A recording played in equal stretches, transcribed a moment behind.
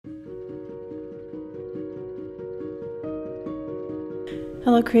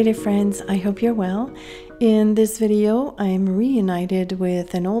Hello creative friends, I hope you're well. In this video, I'm reunited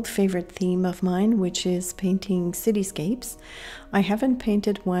with an old favorite theme of mine, which is painting cityscapes. I haven't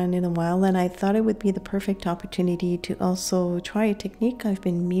painted one in a while and I thought it would be the perfect opportunity to also try a technique I've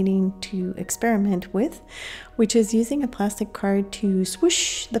been meaning to experiment with, which is using a plastic card to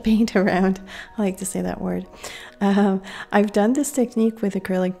swoosh the paint around. I like to say that word. I've done this technique with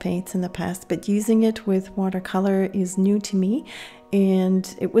acrylic paints in the past, but using it with watercolor is new to me.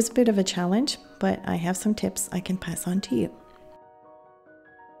 And it was a bit of a challenge, but I have some tips I can pass on to you.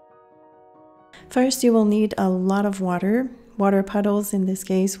 First, you will need a lot of water. Water puddles in this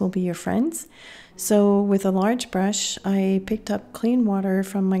case will be your friends. So with a large brush, I picked up clean water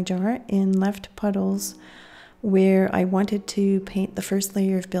from my jar and left puddles where I wanted to paint the first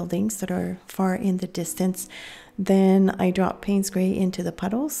layer of buildings that are far in the distance. Then I drop Payne's gray into the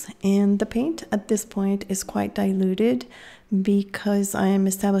puddles, and the paint at this point is quite diluted because I am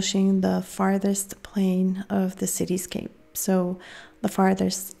establishing the farthest plane of the cityscape. So the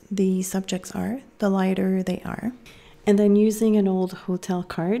farthest the subjects are, the lighter they are. And then using an old hotel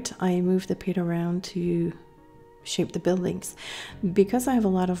card, I move the paint around to shape the buildings. Because I have a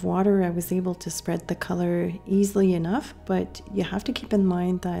lot of water, I was able to spread the color easily enough, but you have to keep in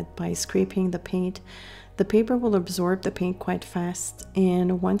mind that by scraping the paint, the paper will absorb the paint quite fast,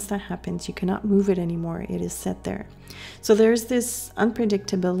 and once that happens, you cannot move it anymore. It is set there. So there's this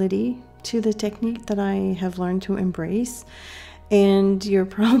unpredictability to the technique that I have learned to embrace. And you're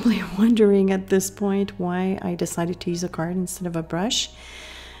probably wondering at this point why I decided to use a card instead of a brush.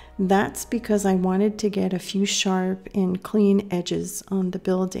 That's because I wanted to get a few sharp and clean edges on the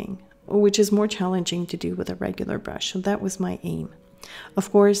building, which is more challenging to do with a regular brush. So that was my aim.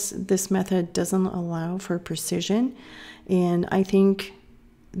 Of course, this method doesn't allow for precision, and I think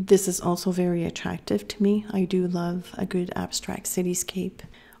this is also very attractive to me. I do love a good abstract cityscape.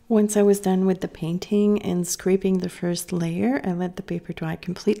 Once I was done with the painting and scraping the first layer, I let the paper dry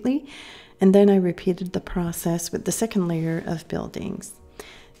completely, and then I repeated the process with the second layer of buildings.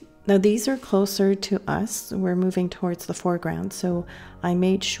 Now these are closer to us, we're moving towards the foreground, so I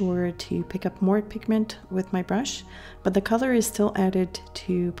made sure to pick up more pigment with my brush, but the color is still added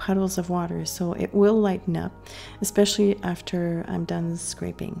to puddles of water, so it will lighten up, especially after I'm done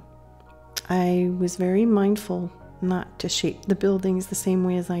scraping. I was very mindful not to shape the buildings the same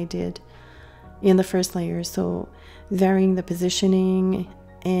way as I did in the first layer, so varying the positioning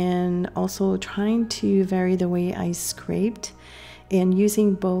and also trying to vary the way I scraped, and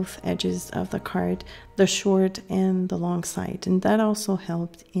using both edges of the card, the short and the long side. And that also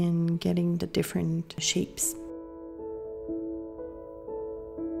helped in getting the different shapes.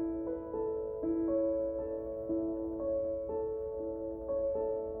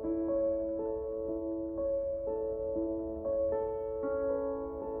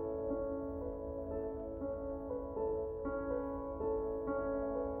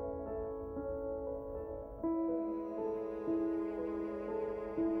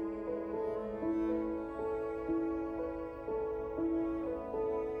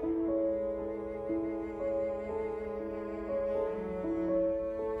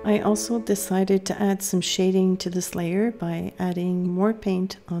 I also decided to add some shading to this layer by adding more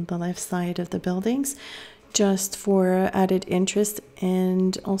paint on the left side of the buildings, just for added interest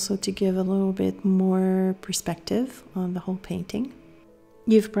and also to give a little bit more perspective on the whole painting.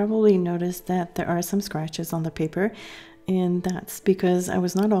 You've probably noticed that there are some scratches on the paper, and that's because I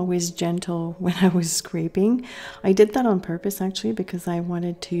was not always gentle when I was scraping. I did that on purpose actually because I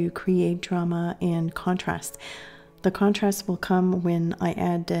wanted to create drama and contrast. The contrast will come when I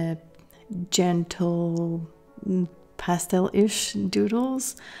add the gentle pastel-ish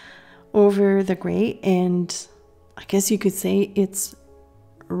doodles over the gray, and I guess you could say it's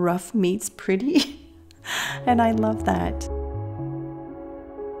rough meets pretty, and I love that.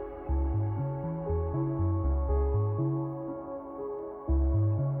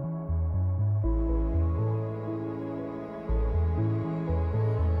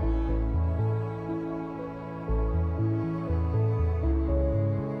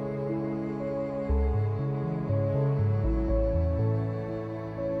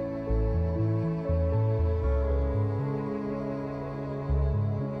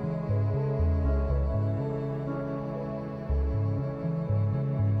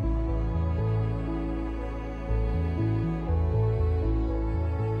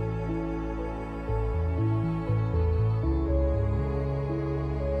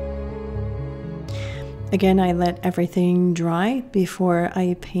 Again, I let everything dry before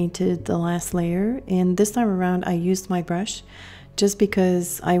I painted the last layer, and this time around I used my brush just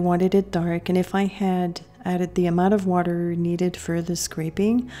because I wanted it dark, and if I had added the amount of water needed for the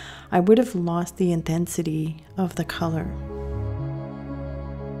scraping, I would have lost the intensity of the color.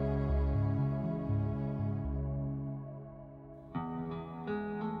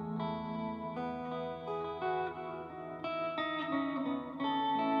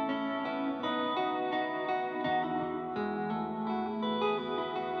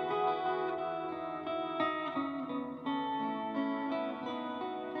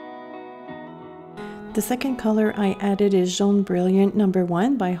 The second color I added is Jaune Brilliant number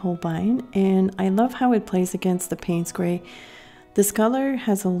 1 by Holbein, and I love how it plays against the Payne's gray. This color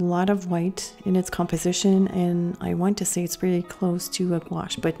has a lot of white in its composition, and I want to say it's really close to a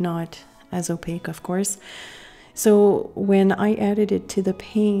gouache, but not as opaque, of course. So when I added it to the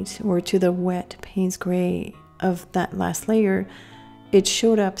paint, or to the wet Payne's gray of that last layer, it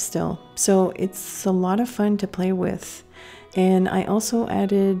showed up still. So it's a lot of fun to play with. And I also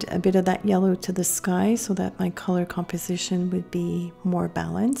added a bit of that yellow to the sky so that my color composition would be more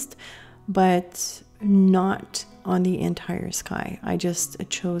balanced, but not on the entire sky. I just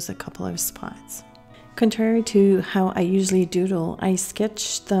chose a couple of spots. Contrary to how I usually doodle, I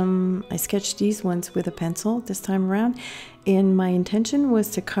sketched these ones with a pencil this time around, and my intention was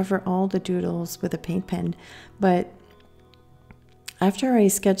to cover all the doodles with a paint pen. But after I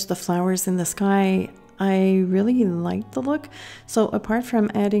sketched the flowers in the sky, I really liked the look. So apart from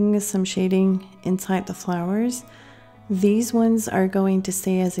adding some shading inside the flowers, these ones are going to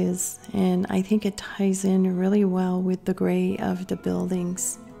stay as is, and I think it ties in really well with the gray of the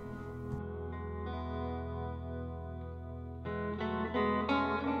buildings.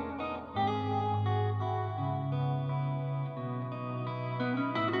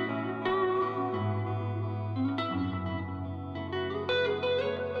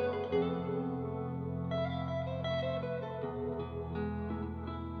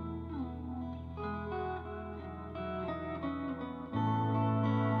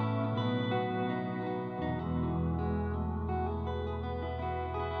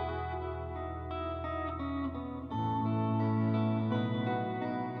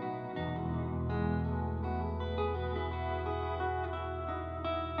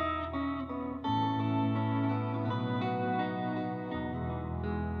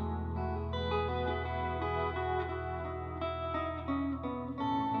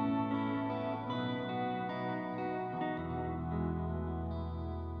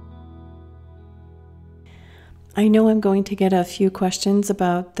 I know I'm going to get a few questions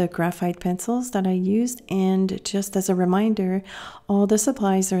about the graphite pencils that I used, and just as a reminder, all the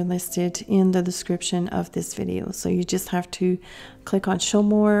supplies are listed in the description of this video. So you just have to click on show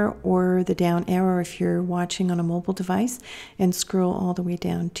more or the down arrow if you're watching on a mobile device and scroll all the way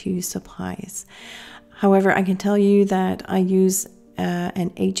down to supplies. However, I can tell you that I use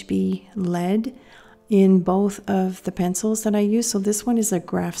an HB lead in both of the pencils that I use. So this one is a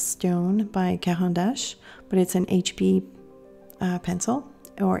Grafstone by Caran, but it's an HB pencil,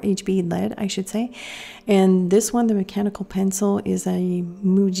 or HB lead, I should say. And this one, the mechanical pencil, is a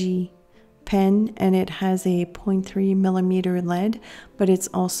Muji pen, and it has a 0.3 millimeter lead, but it's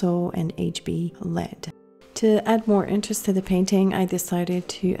also an HB lead. To add more interest to the painting, I decided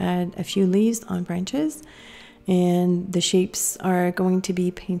to add a few leaves on branches, and the shapes are going to be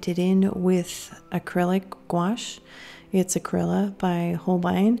painted in with acrylic gouache. It's Acryla by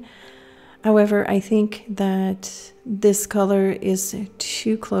Holbein. However, I think that this color is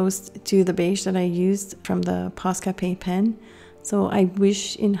too close to the beige that I used from the Posca paint pen. So I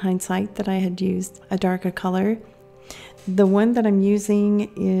wish in hindsight that I had used a darker color. The one that I'm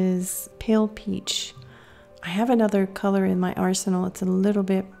using is pale peach. I have another color in my arsenal. It's a little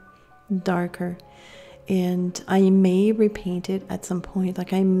bit darker, and I may repaint it at some point.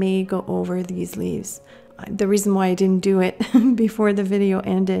 Like, I may go over these leaves. The reason why I didn't do it before the video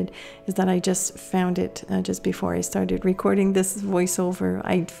ended is that I just found it just before I started recording this voiceover.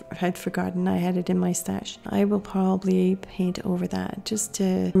 I had forgotten I had it in my stash. I will probably paint over that just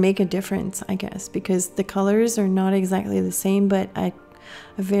to make a difference, I guess, because the colors are not exactly the same, but at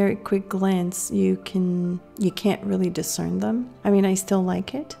a very quick glance you can't really discern them. I mean, I still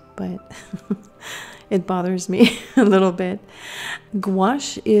like it, but it bothers me a little bit.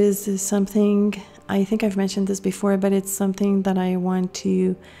 Gouache is something, I think I've mentioned this before, but it's something that I want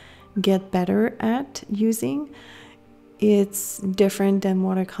to get better at using. It's different than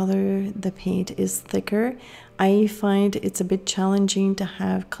watercolor. The paint is thicker. I find it's a bit challenging to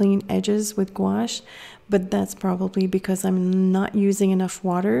have clean edges with gouache, but that's probably because I'm not using enough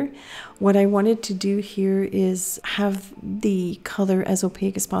water. What I wanted to do here is have the color as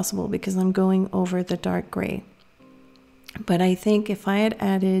opaque as possible because I'm going over the dark gray. But I think if I had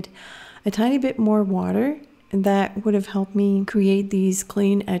added a tiny bit more water, and that would have helped me create these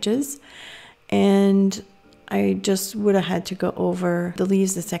clean edges. And I just would have had to go over the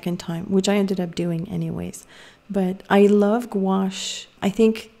leaves the second time, which I ended up doing anyways. But I love gouache. I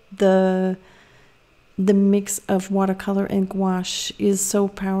think the mix of watercolor and gouache is so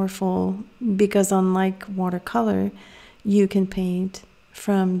powerful because unlike watercolor, you can paint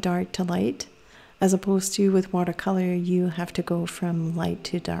from dark to light, as opposed to with watercolor, you have to go from light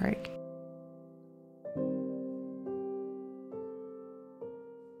to dark.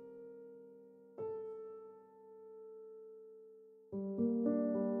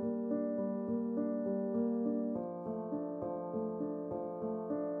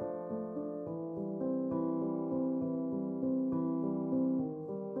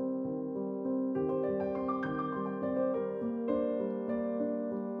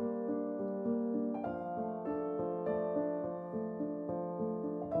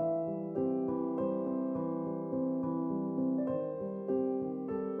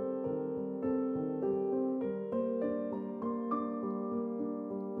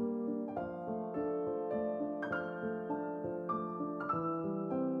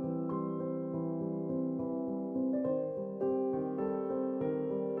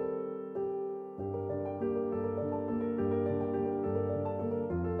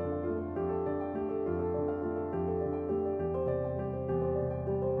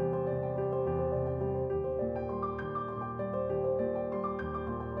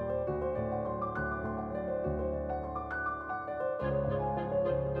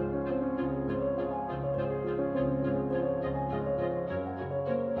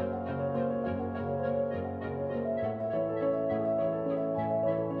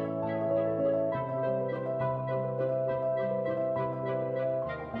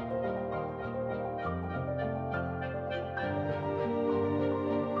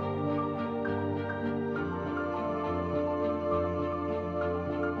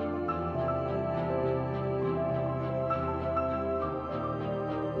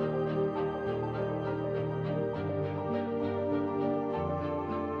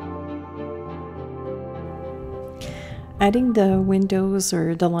 Adding the windows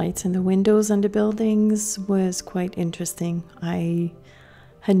or the lights in the windows on the buildings was quite interesting. I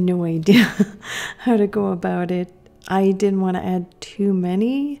had no idea how to go about it. I didn't want to add too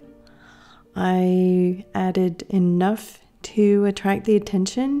many. I added enough to attract the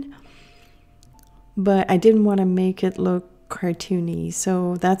attention, but I didn't want to make it look cartoony,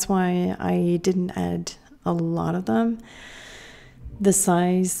 so that's why I didn't add a lot of them. The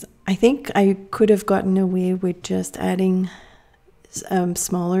size, I think I could have gotten away with just adding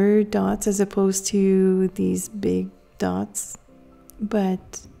smaller dots as opposed to these big dots,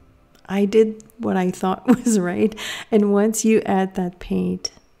 but I did what I thought was right. And once you add that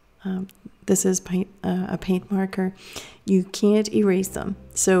paint, this is a paint marker, you can't erase them.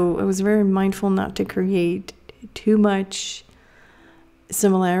 So I was very mindful not to create too much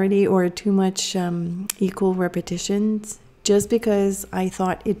similarity or too much equal repetitions, just because I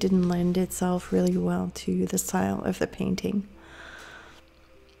thought it didn't lend itself really well to the style of the painting.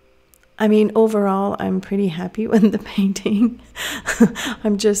 I mean, overall, I'm pretty happy with the painting.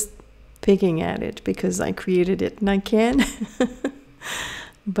 I'm just picking at it because I created it and I can.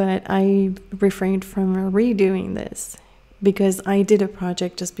 But I refrained from redoing this because I did a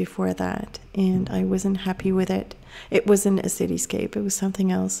project just before that and I wasn't happy with it. It wasn't a cityscape, it was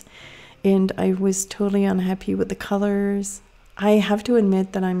something else. And I was totally unhappy with the colors. I have to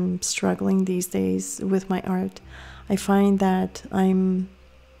admit that I'm struggling these days with my art. I find that I'm,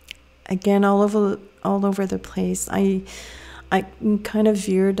 again, all over the place. I kind of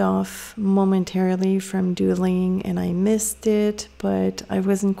veered off momentarily from doodling and I missed it, but I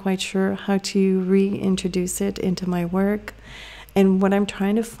wasn't quite sure how to reintroduce it into my work. And what I'm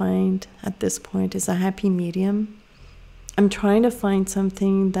trying to find at this point is a happy medium. I'm trying to find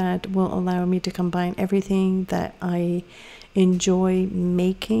something that will allow me to combine everything that I enjoy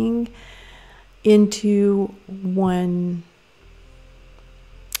making into one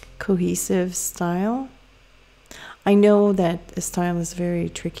cohesive style. I know that a style is a very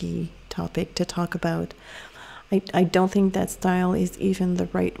tricky topic to talk about. I don't think that style is even the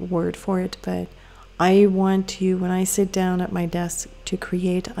right word for it, but I want to, when I sit down at my desk to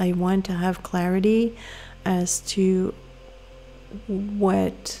create, I want to have clarity as to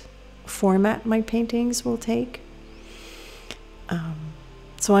what format my paintings will take.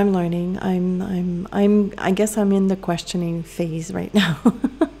 So I'm learning. I guess I'm in the questioning phase right now.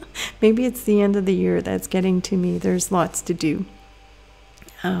 Maybe it's the end of the year that's getting to me. There's lots to do.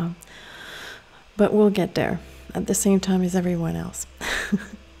 But we'll get there at the same time as everyone else.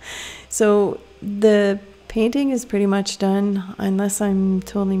 So the painting is pretty much done, unless I'm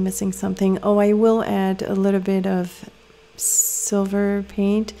totally missing something. Oh, I will add a little bit of silver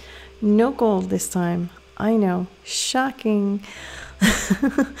paint. No gold this time. I know, shocking.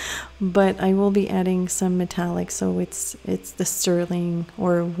 But I will be adding some metallic, so it's the sterling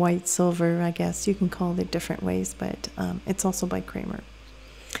or white silver, I guess you can call it different ways, but it's also by Kremer.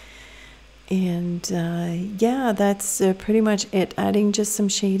 And yeah, that's pretty much it. Adding just some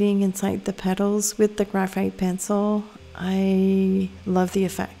shading inside the petals with the graphite pencil. I love the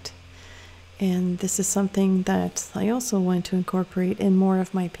effect. And this is something that I also want to incorporate in more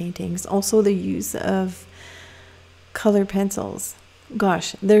of my paintings. Also the use of color pencils.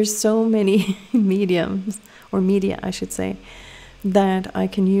 Gosh, there's so many mediums, or media I should say, that I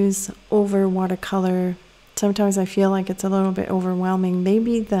can use over watercolor. Sometimes I feel like it's a little bit overwhelming.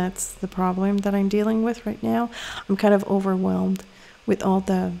 Maybe that's the problem that I'm dealing with right now. I'm kind of overwhelmed with all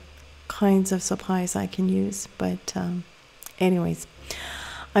the kinds of supplies I can use. But anyways,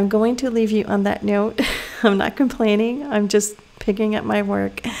 I'm going to leave you on that note. I'm not complaining. I'm just picking at my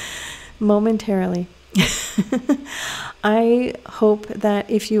work momentarily. I hope that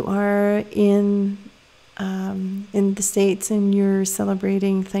if you are in the States and you're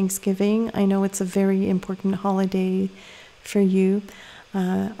celebrating Thanksgiving, I know it's a very important holiday for you.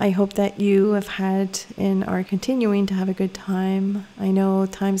 I hope that you have had and are continuing to have a good time. I know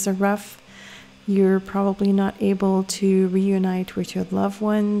times are rough. You're probably not able to reunite with your loved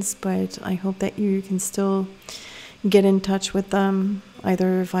ones, but I hope that you can still get in touch with them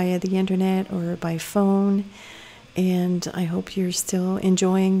either via the internet or by phone. And I hope you're still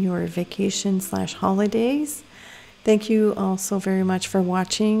enjoying your vacation/holidays. Thank you all so very much for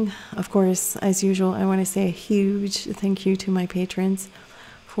watching. Of course, as usual, I want to say a huge thank you to my patrons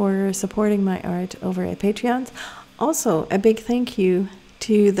for supporting my art over at Patreon. Also, a big thank you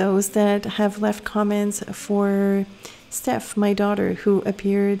to those that have left comments for Steph, my daughter, who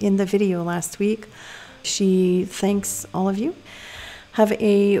appeared in the video last week. She thanks all of you. Have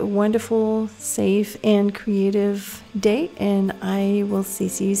a wonderful, safe, and creative day, and I will see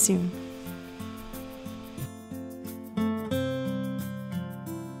you soon.